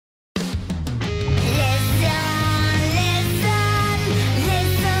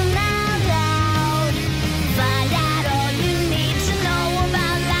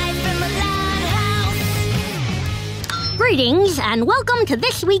Greetings, and welcome to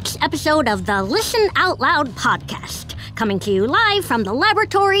this week's episode of the Listen Out Loud podcast, coming to you live from the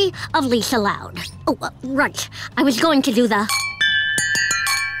laboratory of Lisa Loud. Oh, right. I was going to do the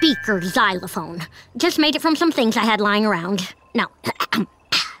speaker xylophone. Just made it from some things I had lying around. Now,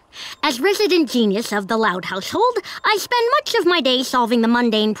 as resident genius of the Loud household, I spend much of my day solving the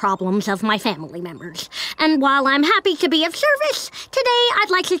mundane problems of my family members. And while I'm happy to be of service, today I'd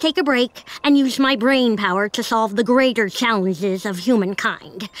like to take a break and use my brain power to solve the greater challenges of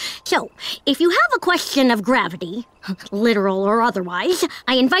humankind. So, if you have a question of gravity, literal or otherwise,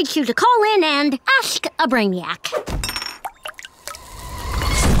 I invite you to call in and ask a brainiac.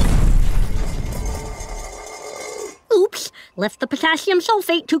 Oops, left the potassium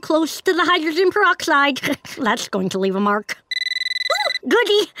sulfate too close to the hydrogen peroxide. That's going to leave a mark. Ooh,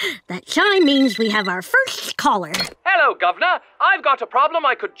 goody! That chime means we have our first caller. Hello, Governor. I've got a problem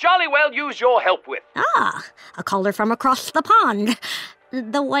I could jolly well use your help with. Ah, a caller from across the pond.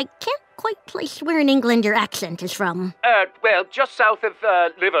 Though I can't quite place where in England your accent is from. Well, just south of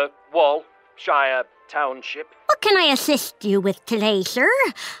Walshire Township. What can I assist you with today, sir?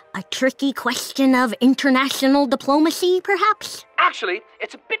 A tricky question of international diplomacy, perhaps? Actually,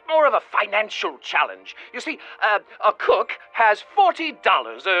 it's a bit more of a financial challenge. You see, a cook has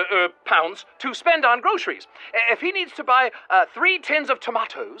pounds to spend on groceries. If he needs to buy 3 tins of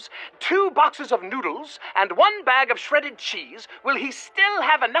tomatoes, 2 boxes of noodles, and 1 bag of shredded cheese, will he still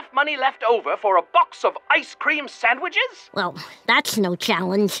have enough money left over for a box of ice cream sandwiches? Well, that's no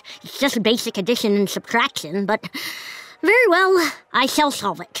challenge. It's just basic addition and subtraction, but very well, I shall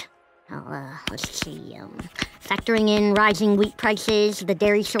solve it. Let's see, factoring in rising wheat prices, the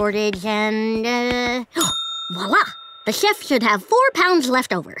dairy shortage, and, voila! The chef should have 4 pounds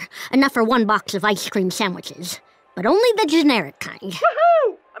left over, enough for 1 box of ice cream sandwiches, but only the generic kind.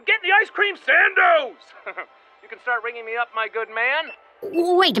 Woohoo! I'm getting the ice cream sandos! You can start ringing me up, my good man.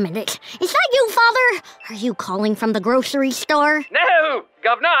 Wait a minute. Is that you, Father? Are you calling from the grocery store? No,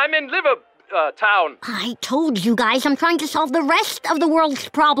 Governor, I'm in town. I told you guys I'm trying to solve the rest of the world's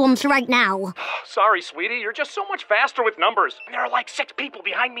problems right now. Sorry, sweetie, you're just so much faster with numbers. And there are like 6 people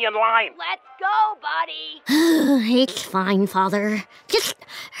behind me in line. Let's go, buddy. It's fine, Father. Just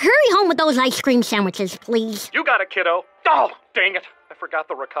hurry home with those ice cream sandwiches, please. You got it, kiddo. Oh, dang it. I forgot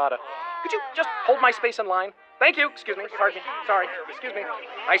the ricotta. Could you just hold my space in line? Thank you. Excuse me. Sorry. Excuse me.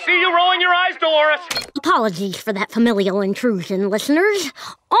 I see you rolling your eyes, Dolores. Apologies for that familial intrusion, listeners.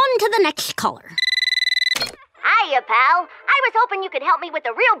 On to the next caller. Hiya, pal. I was hoping you could help me with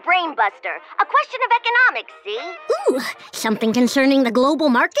a real brain buster. A question of economics, see? Ooh, something concerning the global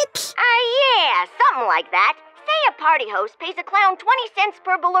markets? Yeah, something like that. Say a party host pays a clown 20 cents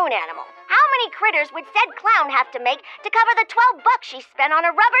per balloon animal. How many critters would said clown have to make to cover the $12 she spent on a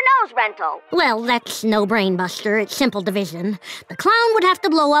rubber nose rental? Well, that's no brain buster. It's simple division. The clown would have to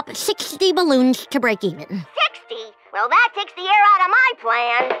blow up 60 balloons to break even. 60? Well, that takes the air out of my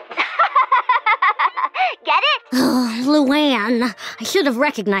plan. Get it? Oh, Luann, I should have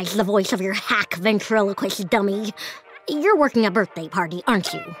recognized the voice of your hack ventriloquist dummy. You're working a birthday party,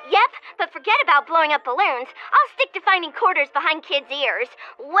 aren't you? Yep, but forget about blowing up balloons. I'll stick to finding quarters behind kids' ears.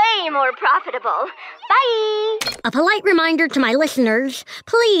 Way more profitable. Bye! A polite reminder to my listeners,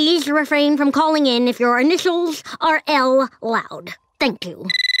 please refrain from calling in if your initials are L loud. Thank you.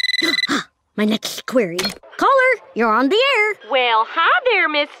 My next query. Caller, you're on the air. Well, hi there,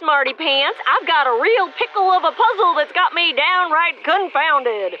 Miss Smarty Pants. I've got a real pickle of a puzzle that's got me downright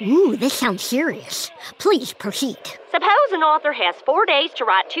confounded. Ooh, this sounds serious. Please proceed. Suppose an author has 4 days to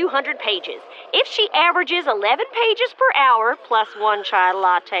write 200 pages. If she averages 11 pages per hour, plus 1 chai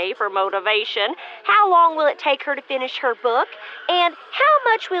latte for motivation, how long will it take her to finish her book? And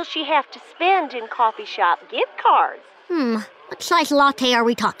how much will she have to spend in coffee shop gift cards? What size latte are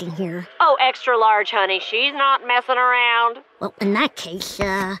we talking here? Oh, extra large, honey. She's not messing around. Well, in that case,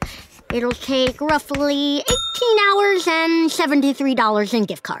 it'll take roughly 18 hours and $73 in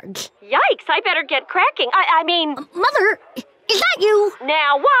gift cards. Yikes, I better get cracking. I mean... Mother, is that you?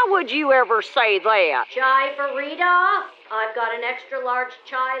 Now, why would you ever say that? Chai for Rita? I've got an extra large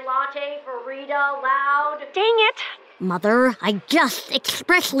chai latte for Rita Loud. Dang it. Mother, I just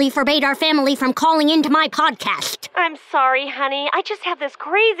expressly forbade our family from calling into my podcast. I'm sorry, honey. I just have this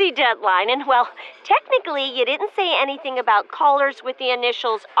crazy deadline, and, well, technically, you didn't say anything about callers with the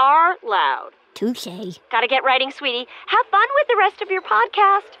initials R loud. Touché. Gotta get writing, sweetie. Have fun with the rest of your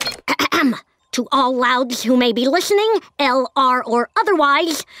podcast. To all louds who may be listening, LR or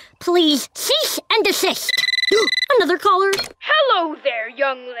otherwise, please cease and desist. Another caller. Hello there,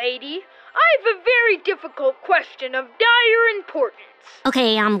 young lady. I have a very difficult question of dire importance.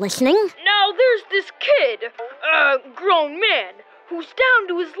 Okay, I'm listening. Now there's this kid, grown man, who's down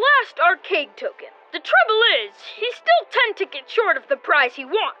to his last arcade token. The trouble is, he's still 10 tickets short of the prize he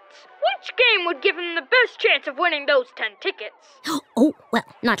wants. Which game would give him the best chance of winning those 10 tickets? Oh, well,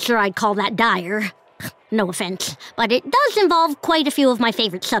 not sure I'd call that dire. No offense, but it does involve quite a few of my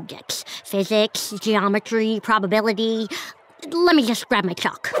favorite subjects. Physics, geometry, probability. Let me just grab my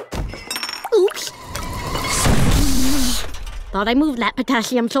chalk. Oops. Thought I moved that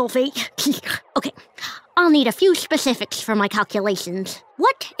potassium sulfate. Okay, I'll need a few specifics for my calculations.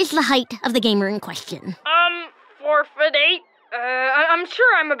 What is the height of the gamer in question? 4'8". I'm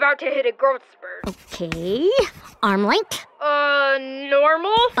sure I'm about to hit a growth spurt. Okay. Arm length?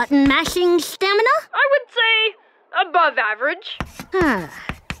 Normal? Button mashing stamina? I would say above average. Aha!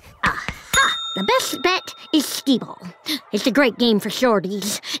 The best bet is skee-ball. It's a great game for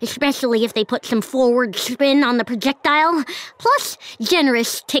shorties, especially if they put some forward spin on the projectile, plus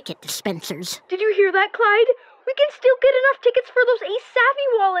generous ticket dispensers. Did you hear that, Clyde? We can still get enough tickets for those Ace Savvy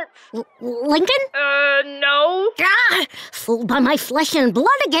wallets. Lincoln? No. Ah! Fooled by my flesh and blood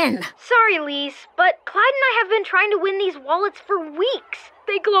again. Sorry, Lise, but Clyde and I have been trying to win these wallets for weeks.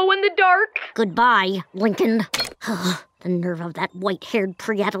 They glow in the dark. Goodbye, Lincoln. The nerve of that white-haired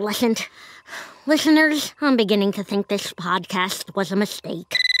pre-adolescent. Listeners, I'm beginning to think this podcast was a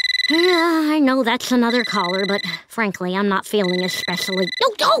mistake. Yeah, I know that's another caller, but frankly, I'm not feeling especially...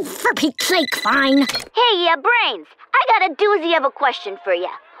 Oh, for Pete's sake, fine. Hey, Brains, I got a doozy of a question for you.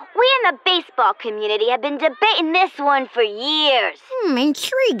 We in the baseball community have been debating this one for years.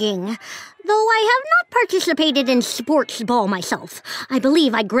 Intriguing. Though I have not participated in sports ball myself, I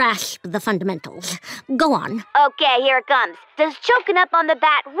believe I grasp the fundamentals. Go on. Okay, here it comes. Does choking up on the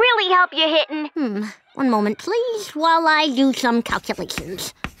bat really help you hitting? One moment, please, while I do some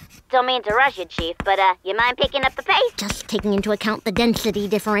calculations. Don't mean to rush you, Chief, but you mind picking up the pace? Just taking into account the density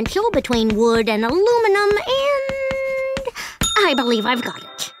differential between wood and aluminum, and I believe I've got it.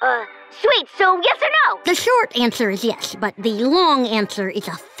 Sweet, so yes or no? The short answer is yes, but the long answer is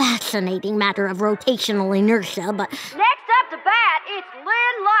a fascinating matter of rotational inertia, but... Next up to bat, it's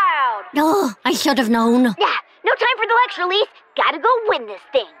Lynn Loud. Oh, I should have known. Yeah, no time for the lecture, Lise. Gotta go win this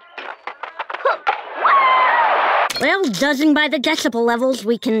thing. Well, judging by the decibel levels,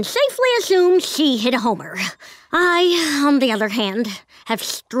 we can safely assume she hit a homer. I, on the other hand, have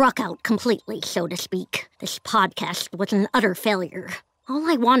struck out completely, so to speak. This podcast was an utter failure. All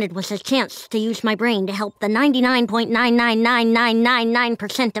I wanted was a chance to use my brain to help the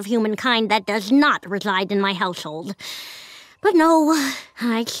 99.999999% of humankind that does not reside in my household. But no,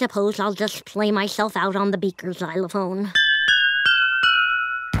 I suppose I'll just play myself out on the beaker xylophone.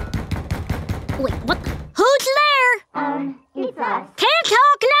 Wait, what? Who's there? It's us. Can't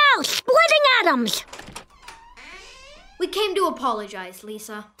talk now! Splitting atoms! We came to apologize,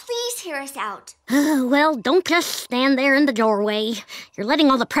 Lisa. Please hear us out. Well, don't just stand there in the doorway. You're letting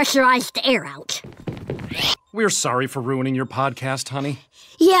all the pressurized air out. We're sorry for ruining your podcast, honey.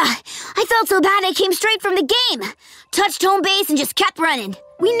 Yeah, I felt so bad I came straight from the game. Touched home base and just kept running.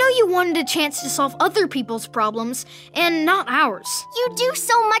 We know you wanted a chance to solve other people's problems, and not ours. You do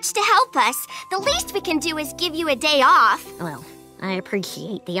so much to help us. The least we can do is give you a day off. Well, I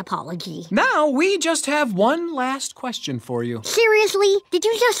appreciate the apology. Now we just have one last question for you. Seriously? Did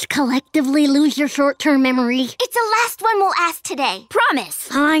you just collectively lose your short-term memory? It's the last one we'll ask today. Promise.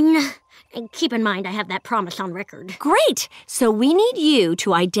 Fine. And keep in mind I have that promise on record. Great! So we need you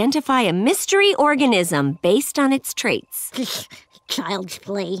to identify a mystery organism based on its traits. Child's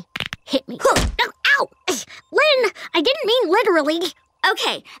play. Hit me. Ow! Lynn, I didn't mean literally.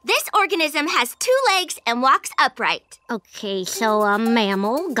 Okay, this organism has 2 legs and walks upright. Okay, so a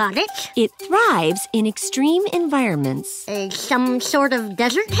mammal, got it. It thrives in extreme environments. Some sort of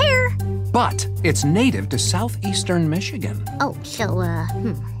desert hare? But it's native to southeastern Michigan. Oh, so,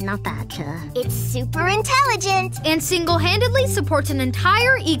 not that, It's super intelligent. And single-handedly supports an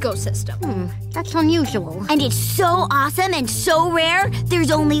entire ecosystem. That's unusual. And it's so awesome and so rare, there's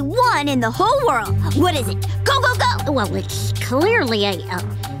only one in the whole world. What is it? Go, go, go! Well, it's clearly a,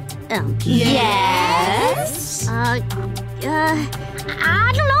 Yes? I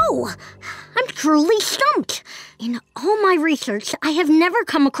don't know. I'm truly stumped. In all my research, I have never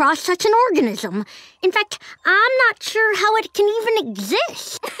come across such an organism. In fact, I'm not sure how it can even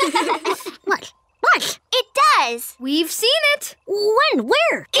exist. What? What? It does. We've seen it. When?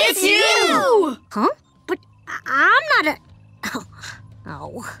 Where? It's you! Huh? But I'm not a...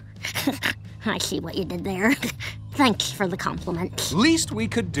 Oh. I see what you did there. Thanks for the compliment. Least we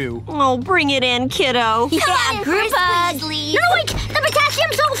could do. Oh, bring it in, kiddo. Yeah, group hug. No, wait! The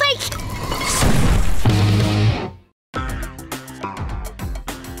potassium sulfate!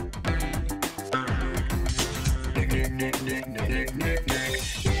 nick, nick, nick, nick,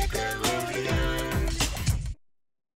 nick.